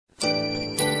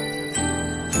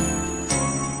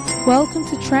Welcome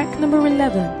to track number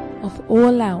 11 of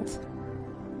All Out.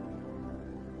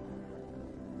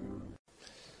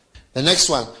 The next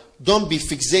one, don't be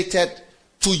fixated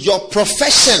to your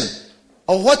profession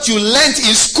or what you learned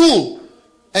in school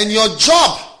and your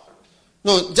job.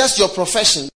 No, just your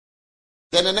profession.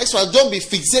 Then the next one, don't be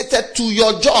fixated to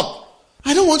your job.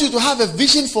 I don't want you to have a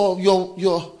vision for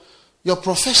your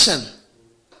profession.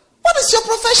 What is your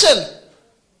profession?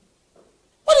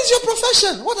 What is your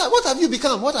profession? What have you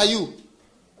become? What are you?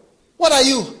 What are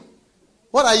you?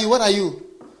 What are you? What are you?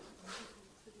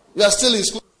 You are still in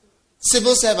school.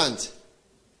 Civil servant.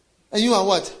 And you are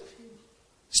what?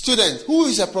 Student. Who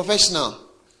is a professional?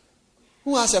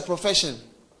 Who has a profession?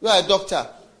 You are a doctor.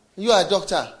 You are a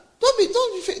doctor. Don't be,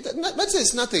 medicine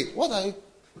is nothing. What are you?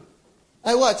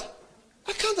 I what?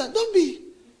 Accountant. Don't be.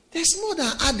 There's more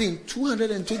than adding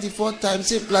 224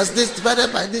 times it plus this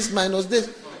divided by this minus this.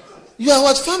 You are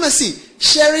what? Pharmacy.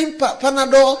 Sharing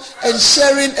Panadol and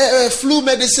sharing flu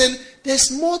medicine.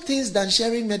 There's more things than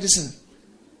sharing medicine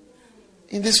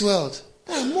in this world.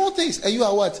 There are more things. And you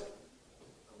are what?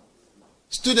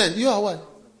 Student. You are what?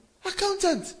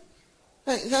 Accountant.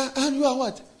 And you are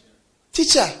what?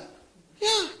 Teacher.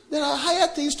 Yeah, there are higher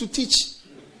things to teach.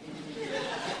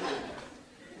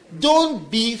 Don't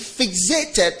be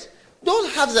fixated. Don't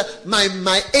have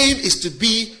my aim is to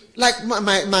be like my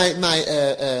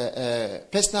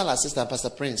personal assistant,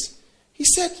 Pastor Prince. He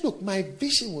said, look, my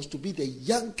vision was to be the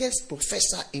youngest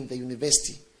professor in the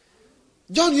university.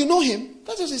 John, you know him.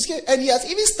 That was his case. And he has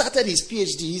even started his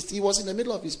PhD. He was in the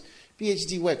middle of his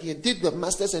PhD work. He did the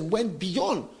masters and went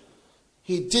beyond.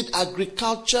 He did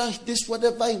agriculture, this,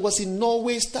 whatever. He was in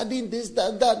Norway studying this,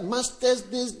 that, masters,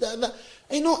 this, that.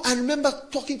 You know, I remember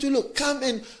talking to him, look, come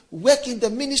and work in the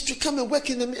ministry, come and work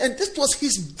in the ministry. And this was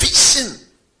his vision.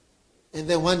 And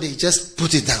then one day he just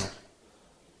put it down.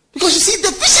 Because you see,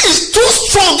 the vision is too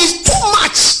strong, it's too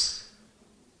much.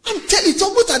 I'm telling you, it's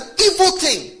almost an evil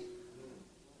thing.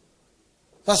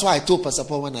 That's why I told Pastor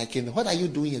Paul when I came there, what are you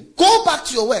doing here? Go back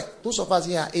to your work. Those of us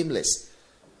here are aimless.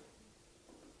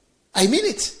 I mean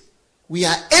it. We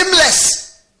are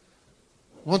aimless.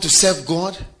 Want to serve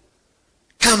God?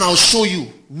 Come, I'll show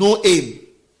you. No aim,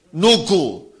 no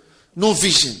goal, no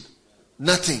vision,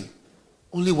 nothing.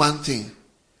 Only one thing.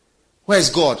 Where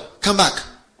is God? Come back.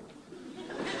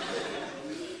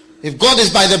 If God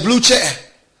is by the blue chair,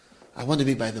 I want to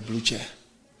be by the blue chair.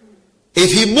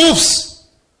 If he moves,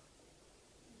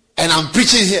 and I'm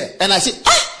preaching here, and I say,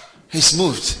 he's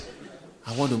moved,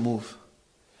 I want to move.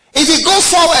 If he goes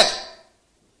forward,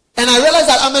 and I realize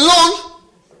that I'm alone,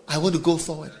 I want to go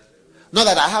forward. Not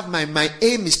that I have my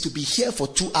aim is to be here for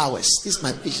 2 hours. This is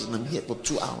my vision. I'm here for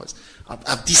 2 hours.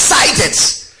 I've decided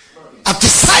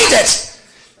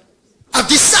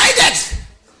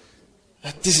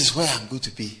that this is where I'm going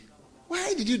to be.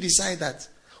 Why did you decide that?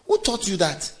 Who taught you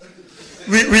that?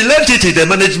 We learned it in the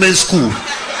management school.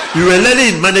 We were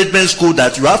learning in management school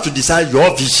that you have to decide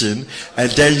your vision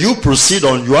and then you proceed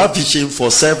on your vision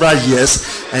for several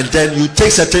years and then you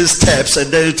take certain steps and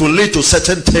then it will lead to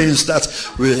certain things that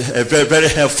will be very, very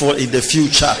helpful in the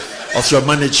future of your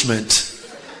management.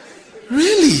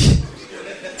 Really?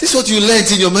 This is what you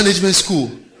learned in your management school?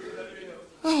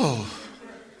 Oh,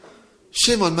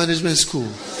 shame on management school.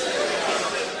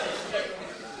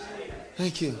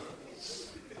 Thank you.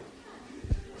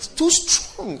 It's too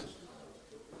strong.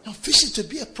 Your vision to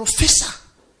be a professor.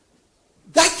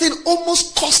 That thing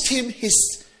almost cost him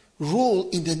his role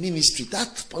in the ministry.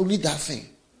 Only that thing.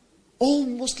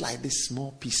 Almost like this,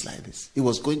 small piece like this. He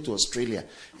was going to Australia.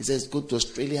 He says, go to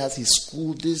Australia, has his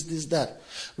school, this, that.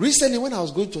 Recently, when I was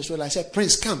going to Australia, I said,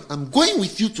 Prince, come. I'm going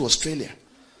with you to Australia.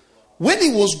 When he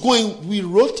was going, we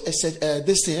wrote this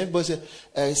thing. Everybody said,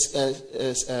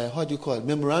 what do you call it?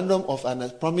 Memorandum of a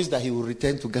promise that he will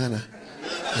return to Ghana.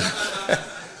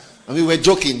 And we were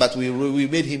joking, but we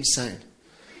made him sign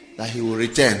that he will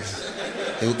return.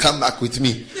 He will come back with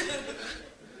me.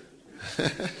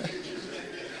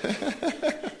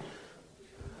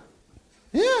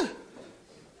 Yeah.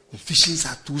 The visions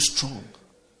are too strong.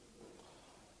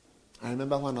 I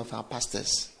remember one of our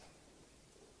pastors.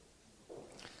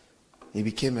 He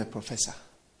became a professor.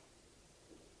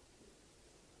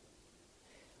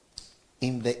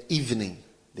 In the evening,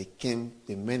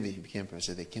 when he became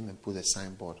professor, they came and put a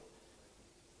signboard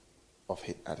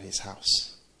at his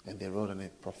house. And they wrote on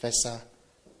it, Professor,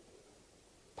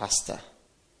 Pastor,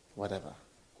 whatever.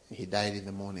 He died in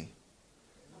the morning.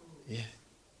 Yeah.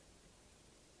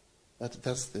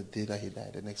 That's the day that he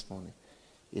died, the next morning.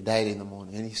 He died in the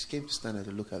morning. And he came to stand and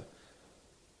to look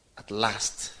at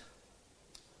last.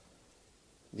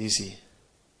 Do you see?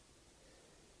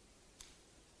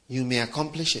 You may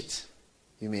accomplish it.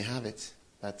 You may have it,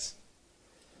 but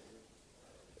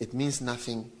it means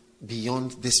nothing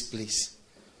beyond this place.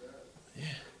 Yeah.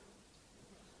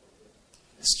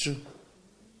 It's true.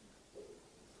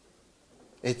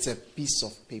 It's a piece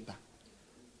of paper.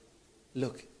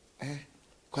 Look,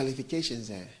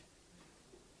 qualifications,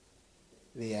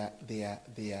 they are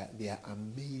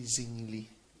amazingly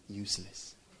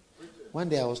useless. One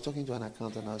day I was talking to an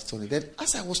accountant, I was telling him that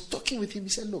as I was talking with him, he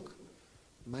said, look,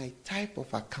 my type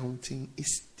of accounting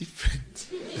is different.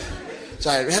 So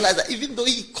I realized that even though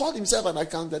he called himself an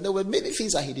accountant, there were many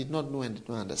things that he did not know and did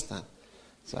not understand.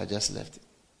 So I just left it.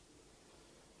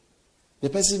 The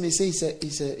person may say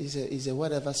he's a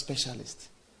whatever specialist.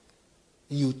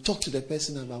 You talk to the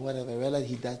person about whatever, realize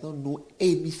he does not know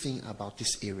anything about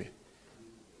this area.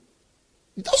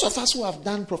 Those of us who have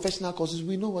done professional courses,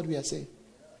 we know what we are saying.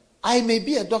 I may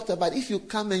be a doctor, but if you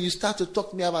come and you start to talk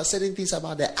to me about certain things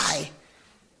about the eye,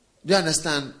 do you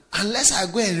understand? Unless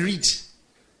I go and read.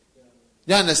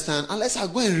 Do you understand? Unless I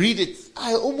go and read it,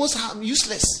 I almost am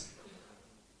useless.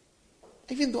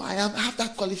 Even though I have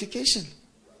that qualification.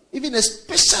 Even a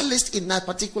specialist in that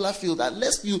particular field,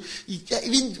 unless you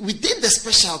even within the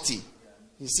specialty,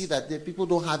 you see that the people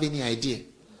don't have any idea.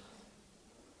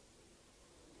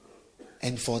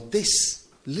 And for this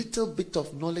little bit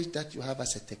of knowledge that you have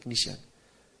as a technician,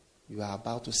 you are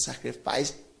about to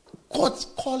sacrifice God's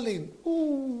calling.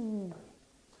 Ooh.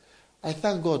 I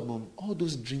thank God, Mom. All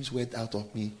those dreams went out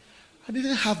of me. I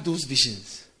didn't have those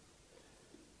visions.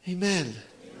 Amen.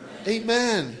 Amen.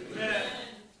 Amen. Amen.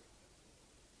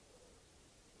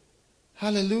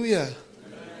 Hallelujah.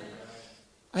 Amen.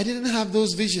 I didn't have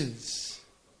those visions.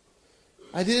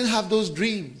 I didn't have those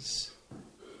dreams.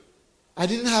 I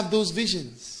didn't have those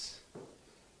visions.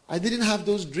 I didn't have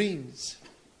those dreams.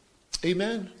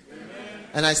 Amen. Amen.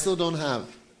 And I still don't have.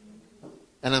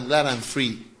 And I'm glad I'm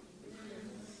free.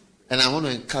 And I want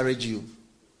to encourage you.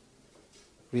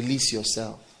 Release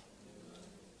yourself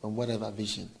from whatever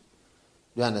vision.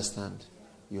 Do you understand?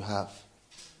 You have.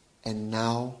 And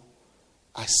now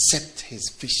accept his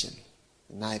vision.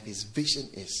 Now if his vision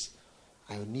is,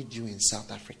 I will need you in South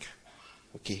Africa.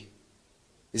 Okay.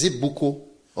 Is it Buko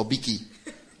or Biki?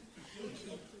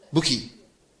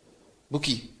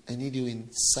 Buki, I need you in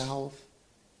South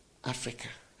Africa.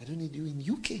 I don't need you in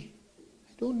UK.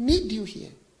 I don't need you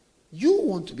here. You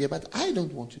want to be, but I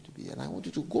don't want you to be. And I want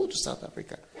you to go to South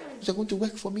Africa. You're going to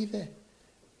work for me there.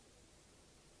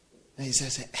 And he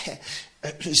says,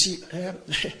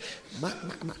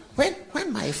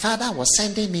 when my father was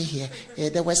sending me here,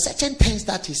 there were certain things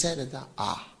that he said.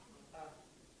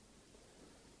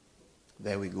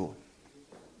 There we go.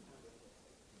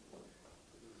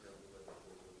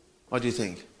 What do you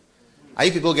think? Are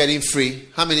you people getting free?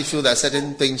 How many feel that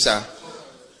certain things are?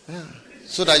 Yeah.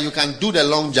 So that you can do the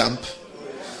long jump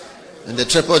and the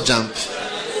triple jump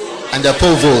and the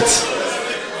pole vault.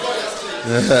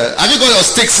 Have you got your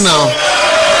sticks now?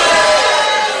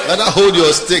 Better hold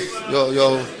your stick,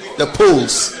 the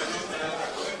poles.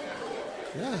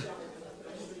 Yeah.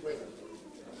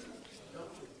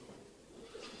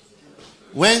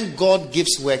 When God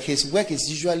gives work, his work is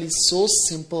usually so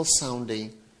simple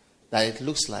sounding that it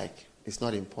looks like it's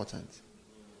not important.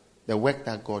 The work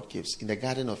that God gives. In the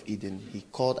Garden of Eden, he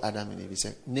called Adam and Eve. He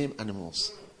said, name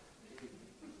animals.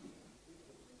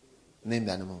 Name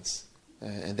the animals.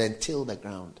 And then till the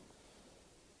ground.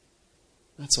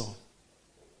 That's all.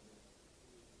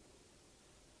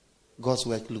 God's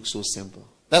work looks so simple.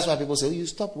 That's why people say, oh, you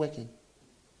stop working.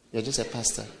 You're just a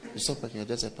pastor. You stop working, you're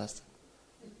just a pastor.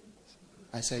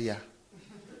 I say, yeah.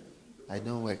 I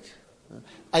don't work.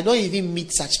 I don't even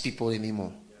meet such people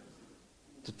anymore.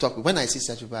 To talk. When I see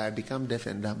such people, I become deaf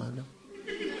and dumb.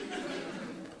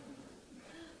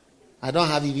 I don't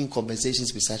have even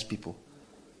conversations with such people.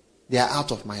 They are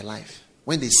out of my life.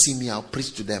 When they see me, I'll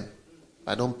preach to them. If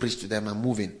I don't preach to them, I'm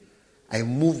moving. I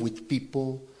move with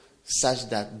people such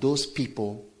that those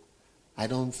people, I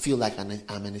don't feel like I'm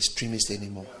an extremist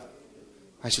anymore.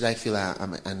 Why should I feel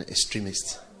I'm an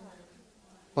extremist?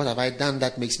 What have I done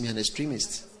that makes me an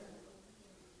extremist?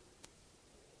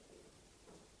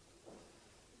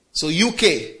 So UK,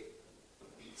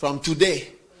 from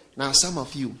today, now some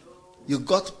of you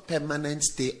got permanent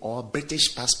stay or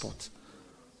British passport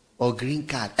or green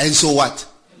card. And so what?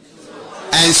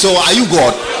 And so are you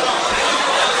God?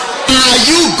 Are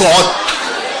you God?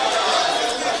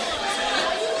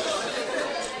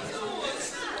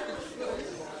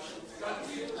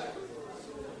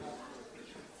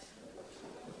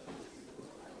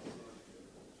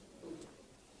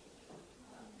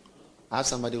 I have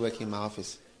somebody working in my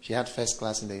office. She had first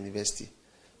class in the university. So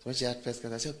when she had first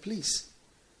class, I said, please,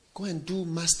 go and do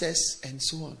masters and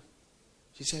so on.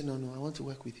 She said, no, I want to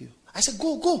work with you. I said,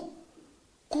 go.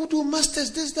 Go do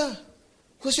masters, this, that.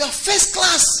 Because you are first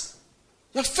class.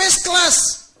 You are first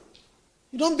class.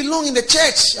 You don't belong in the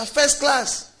church. You are first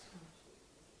class.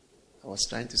 I was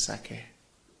trying to sack her.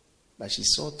 But she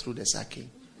saw through the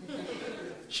sacking.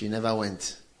 She never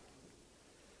went.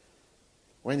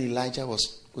 When Elijah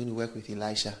was going to work with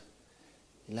Elijah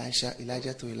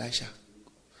told Elisha,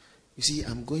 you see,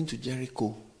 I'm going to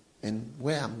Jericho. And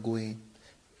where I'm going,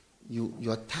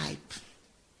 your type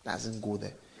doesn't go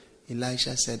there.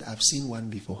 Elisha said, I've seen one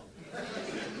before.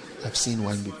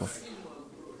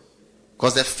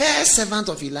 Because the first servant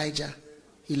of Elijah,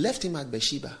 he left him at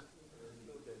Bathsheba.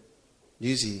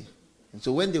 You see? And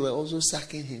so when they were also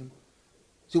sacking him,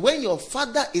 so when your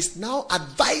father is now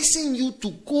advising you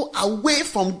to go away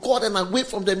from God and away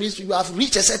from the ministry, you have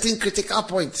reached a certain critical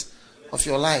point of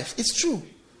your life. It's true.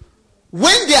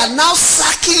 When they are now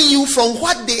sacking you from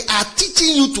what they are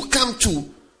teaching you to come to,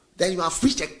 then you have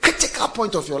reached a critical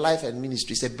point of your life and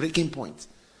ministry. It's a breaking point.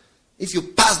 If you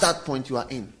pass that point, you are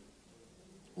in.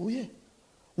 Oh yeah.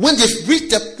 When they've reached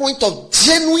the point of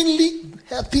genuinely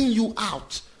helping you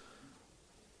out,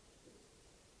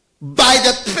 by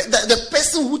the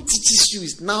person who teaches you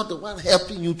is now the one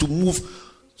helping you to move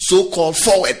so-called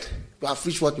forward. You have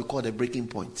reached what we call the breaking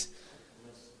point.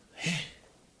 Yeah.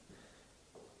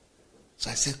 So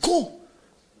I said, go.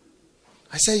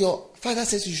 I said, your father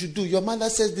says you should do. Your mother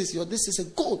says this. Your this. I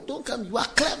said, go. Don't come. You are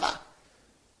clever.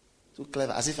 So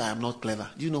clever. As if I am not clever.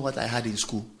 Do you know what I had in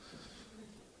school?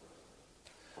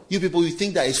 You people, you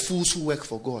think that it's fools who work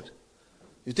for God.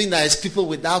 You think that it's people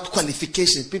without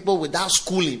qualification, people without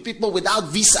schooling, people without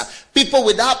visa, people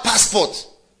without passport.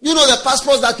 You know the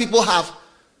passports that people have.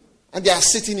 And they are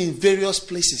sitting in various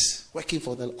places working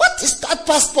for them. What is that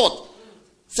passport?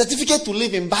 Certificate to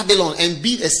live in Babylon and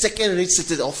be a second-rate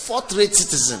citizen or fourth-rate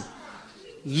citizen.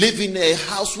 Live in a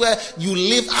house where you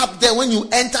live up there. When you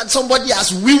enter, somebody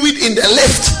has wee-weed in the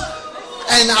lift.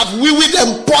 And have wee-weed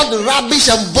and poured rubbish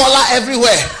and bola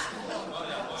everywhere.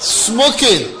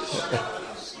 Smoking.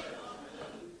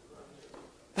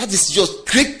 That is your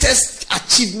greatest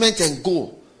achievement and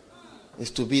goal.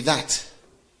 Is to be that.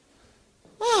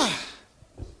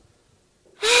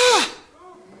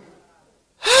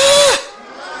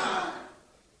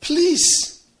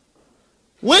 Please.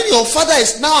 When your father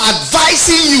is now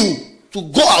advising you to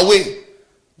go away,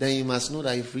 then you must know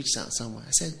that you've reached somewhere.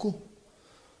 I said, go.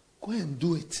 Go and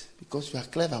do it. Because you are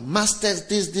clever. Masters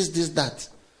this, that.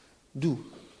 Do.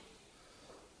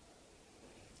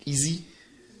 Easy.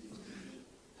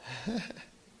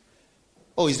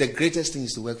 Oh, it's the greatest thing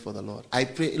is to work for the Lord. I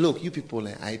pray. Look, you people,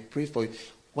 I pray for you.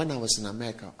 When I was in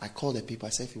America, I called the people. I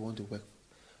said, if you want to work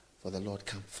for the Lord,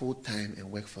 come full time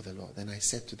and work for the Lord. Then I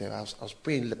said to them, I was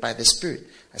praying by the Spirit.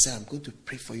 I said, I'm going to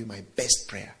pray for you my best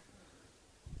prayer.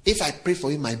 If I pray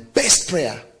for you my best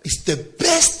prayer, it's the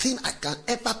best thing I can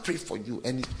ever pray for you.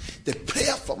 And it's the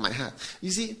prayer from my heart.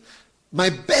 You see, my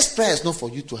best prayer is not for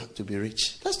you to be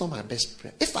rich. That's not my best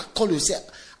prayer. If I call you and say,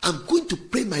 I'm going to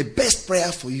pray my best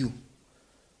prayer for you,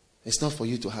 it's not for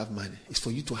you to have money. It's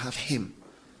for you to have Him.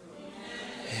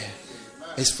 Yeah.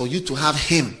 It's for you to have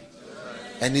Him.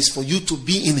 And it's for you to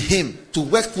be in Him. To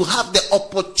work, to have the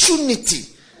opportunity.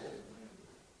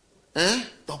 The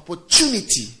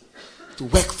opportunity to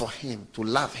work for Him, to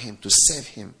love Him, to serve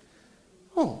Him.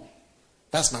 Oh,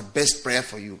 that's my best prayer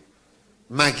for you.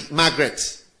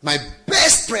 Margaret, my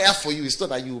best prayer for you is not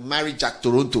that you marry Jack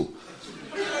Toronto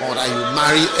or that you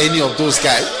marry any of those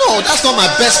guys. No, that's not my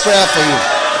best prayer for you.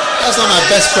 That's not my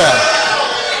best prayer.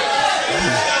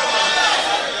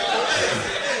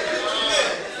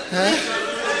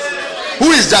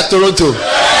 Who is Jack Toronto?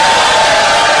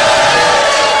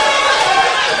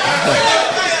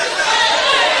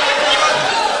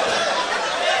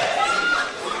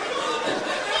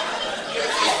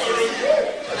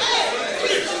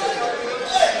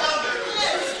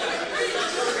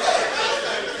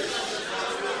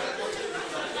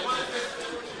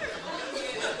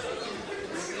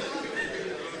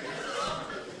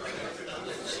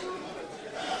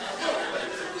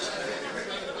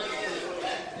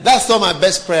 That's not my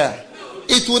best prayer.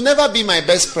 It will never be my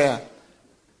best prayer.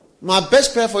 My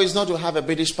best prayer for you is not to have a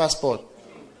British passport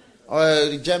or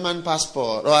a German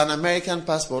passport or an American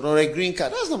passport or a green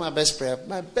card. That's not my best prayer.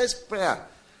 My best prayer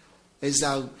is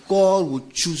that God will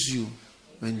choose you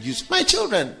and use my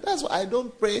children. That's why I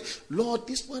don't pray, Lord,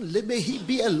 this one, may he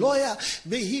be a lawyer,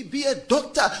 may he be a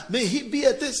doctor, may he be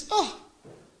a this. Oh,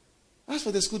 as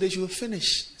for the school that you will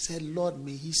finish, say, Lord,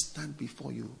 may he stand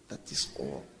before you. That is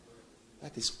all.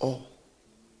 That is all.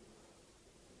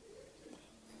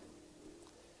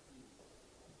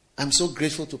 I'm so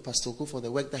grateful to Pastor Oku for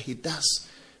the work that he does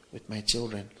with my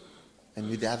children and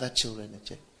with the other children in the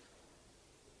church.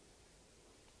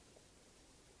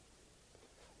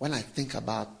 When I think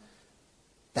about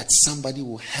that somebody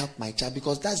will help my child,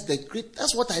 because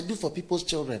that's what I do for people's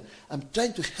children. I'm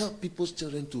trying to help people's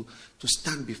children to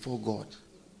stand before God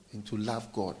and to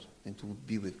love God and to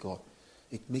be with God.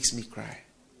 It makes me cry.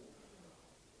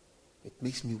 It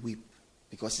makes me weep,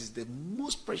 because it's the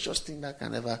most precious thing that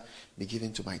can ever be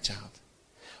given to my child.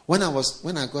 When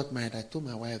I got married, I told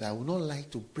my wife that I would not like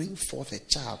to bring forth a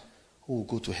child who will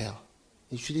go to hell.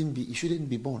 It shouldn't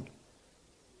be born.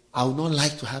 I would not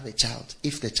like to have a child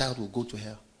if the child will go to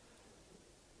hell.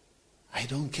 I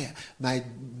don't care. My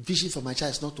vision for my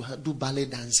child is not to do ballet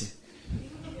dancing,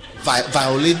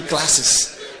 violin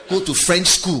classes, go to French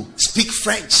school, speak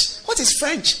French. What is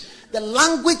French? The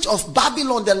language of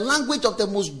Babylon, the language of the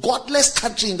most godless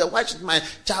country in the world. Why should my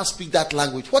child speak that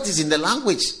language? What is in the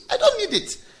language? I don't need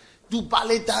it. Do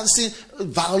ballet dancing,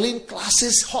 violin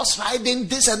classes, horse riding,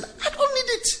 this and I don't need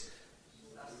it.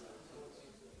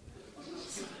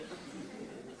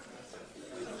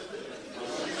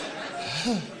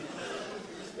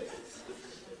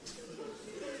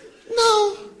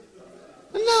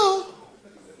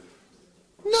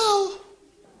 No.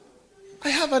 I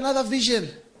have another vision.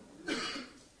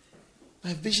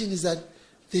 My vision is that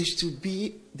they should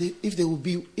be, if they will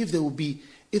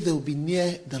be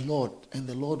near the Lord, and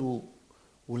the Lord will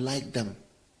like them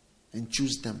and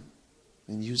choose them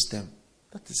and use them.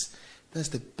 That's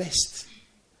the best.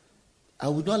 I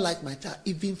would not like my child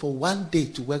even for one day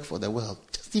to work for the world.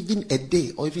 Just even a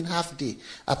day or even half day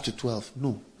up to 12.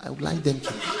 No, I would like them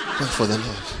to work for the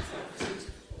Lord.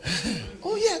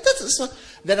 Oh yeah, that is what.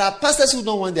 There are pastors who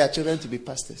don't want their children to be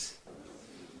pastors.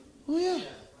 Oh yeah.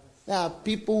 There are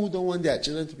people who don't want their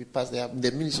children to be pastors.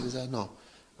 The ministry says, no,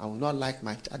 I will not like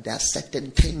my child. There are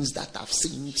certain things that I've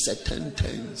seen, certain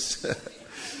things.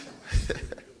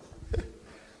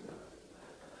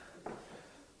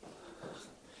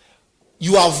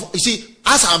 You see,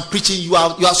 as I'm preaching, you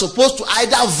are supposed to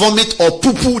either vomit or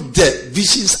poo-poo the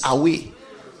visions away.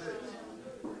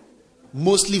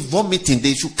 Mostly vomiting,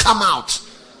 they should come out.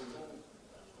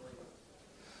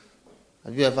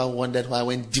 Have you ever wondered why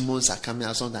when demons are coming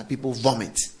out, sometimes people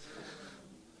vomit?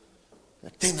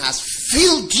 The thing has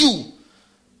filled you,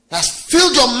 has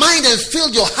filled your mind and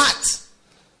filled your heart.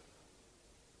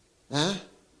 Huh?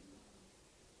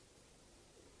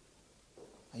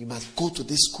 You must go to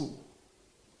this school.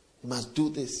 You must do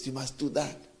this. You must do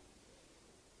that.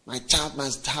 My child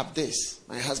must have this.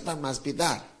 My husband must be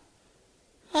that.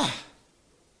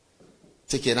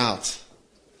 Take it out.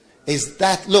 Is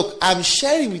that, look, I'm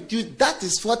sharing with you, that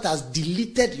is what has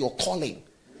deleted your calling.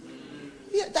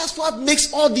 Yeah, that's what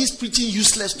makes all this preaching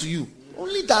useless to you.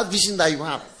 Only that vision that you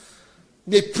have.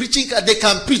 They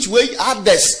can preach where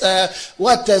others,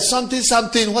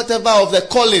 something, whatever of the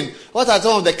calling. What are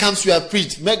some of the camps you have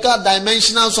preached? Mega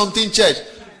dimensional something church.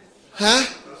 Huh?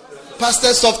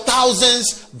 Pastors of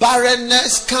thousands,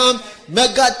 barrenness camp,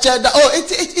 mega church. Oh,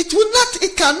 it will not,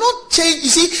 it cannot change. You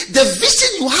see, the vision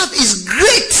you have is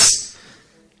great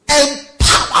and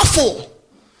powerful.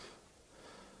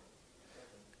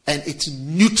 And it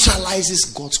neutralizes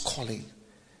God's calling,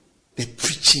 the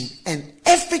preaching, and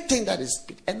everything that is.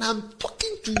 And I'm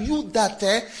talking to you that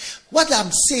what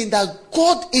I'm saying, that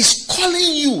God is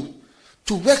calling you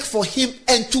to work for Him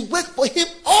and to work for Him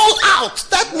all out.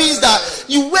 That means that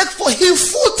you work for Him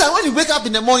full time. When you wake up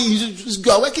in the morning,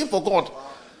 you are working for God.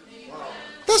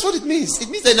 That's what it means. It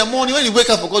means that in the morning, when you wake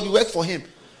up for God, you work for Him.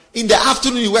 In the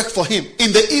afternoon, you work for Him.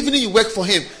 In the evening, you work for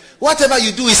Him. Whatever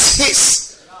you do is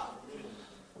His.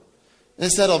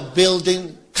 Instead of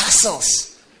building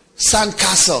castles, sand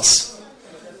castles,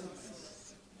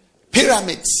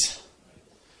 pyramids.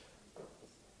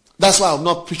 That's why I'll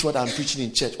not preach what I'm preaching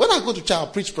in church. When I go to church, I'll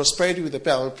preach prosperity with the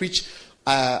prayer. I'll preach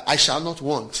I shall not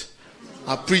want.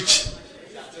 I'll preach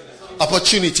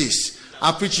opportunities.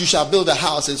 I'll preach you shall build a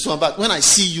house and so on. But when I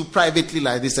see you privately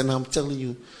like this, and I'm telling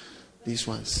you these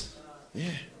ones. Yeah.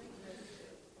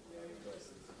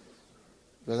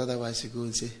 Because otherwise you go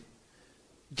and say,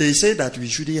 they say that we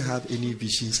shouldn't have any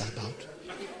visions about.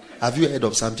 Have you heard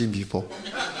of something before?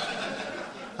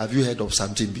 Have you heard of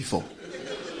something before?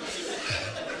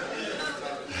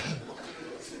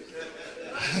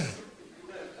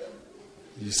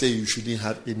 You say you shouldn't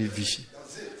have any vision.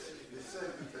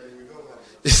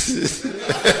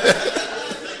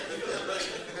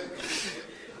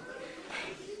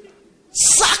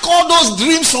 Sack all those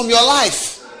dreams from your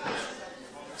life.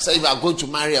 Say you are going to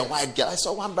marry a white girl. I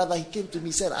saw one brother, he came to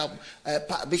me, said, and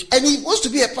he wants to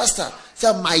be a pastor. He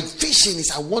said, my vision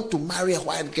is I want to marry a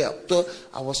white girl. So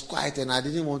I was quiet and I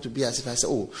didn't want to be as if I said,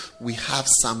 oh, we have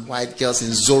some white girls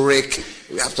in Zurich.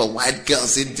 We have some white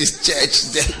girls in this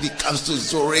church. Then it comes to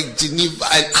Zurich, Geneva,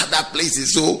 and other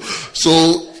places. So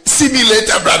see me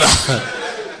later, brother.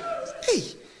 Hey.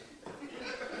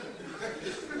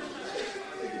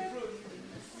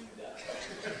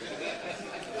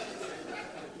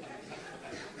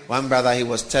 One brother, he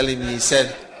was telling me, he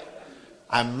said,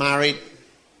 I married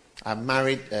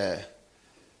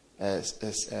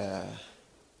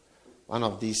one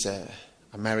of these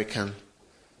American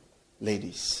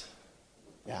ladies.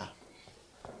 Yeah.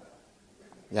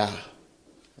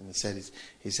 And he said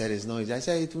it's not easy. I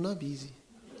said it will not be easy.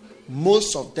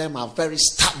 Most of them are very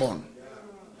stubborn.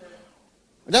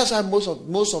 That's why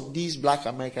most of these black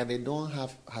Americans, they don't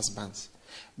have husbands.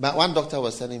 But one doctor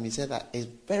was telling me, he said that it's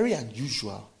very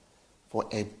unusual for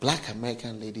a black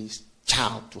American lady's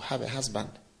child to have a husband,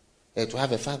 to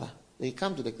have a father. They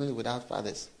come to the clinic without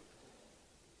fathers.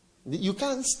 You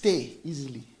can't stay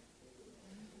easily.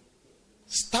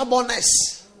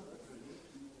 Stubbornness.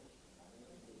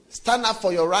 Stand up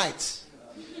for your rights.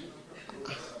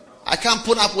 I can't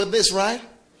put up with this, right?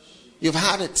 You've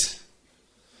had it.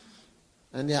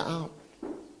 And they're out.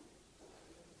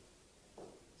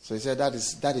 So he said, that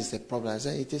is the problem. I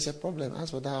said, it is a problem.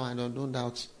 As for that, I don't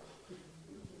doubt.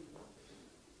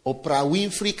 Oprah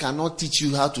Winfrey cannot teach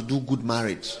you how to do good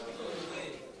marriage.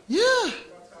 Yeah.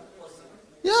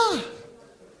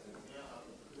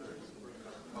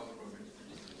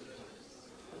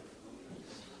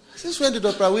 Since when did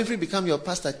Oprah Winfrey become your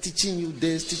pastor, teaching you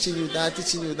this, teaching you that,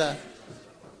 teaching you that?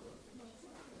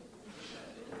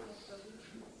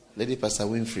 Lady Pastor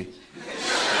Winfrey.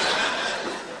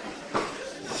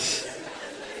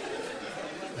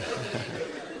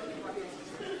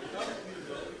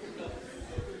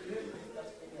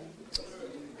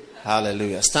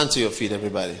 Hallelujah. Stand to your feet,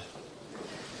 everybody.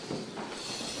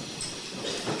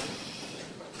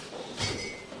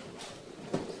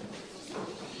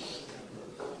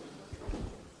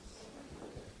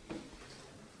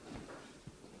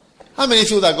 How many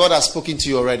feel that God has spoken to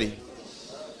you already?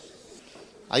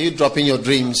 Are you dropping your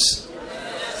dreams?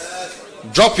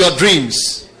 Drop your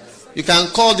dreams. You can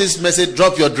call this message,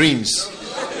 drop your dreams.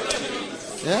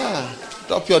 Yeah.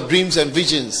 Drop your dreams and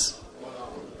visions.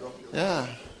 Yeah.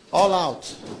 All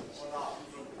out.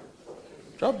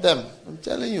 Drop them. I'm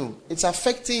telling you. It's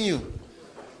affecting you.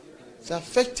 It's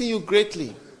affecting you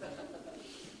greatly.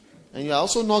 And you are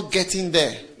also not getting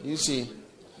there. You see.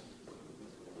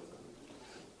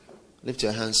 Lift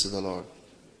your hands to the Lord.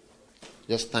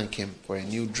 Just thank Him for a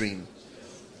new dream,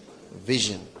 a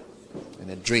vision,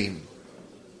 and a dream.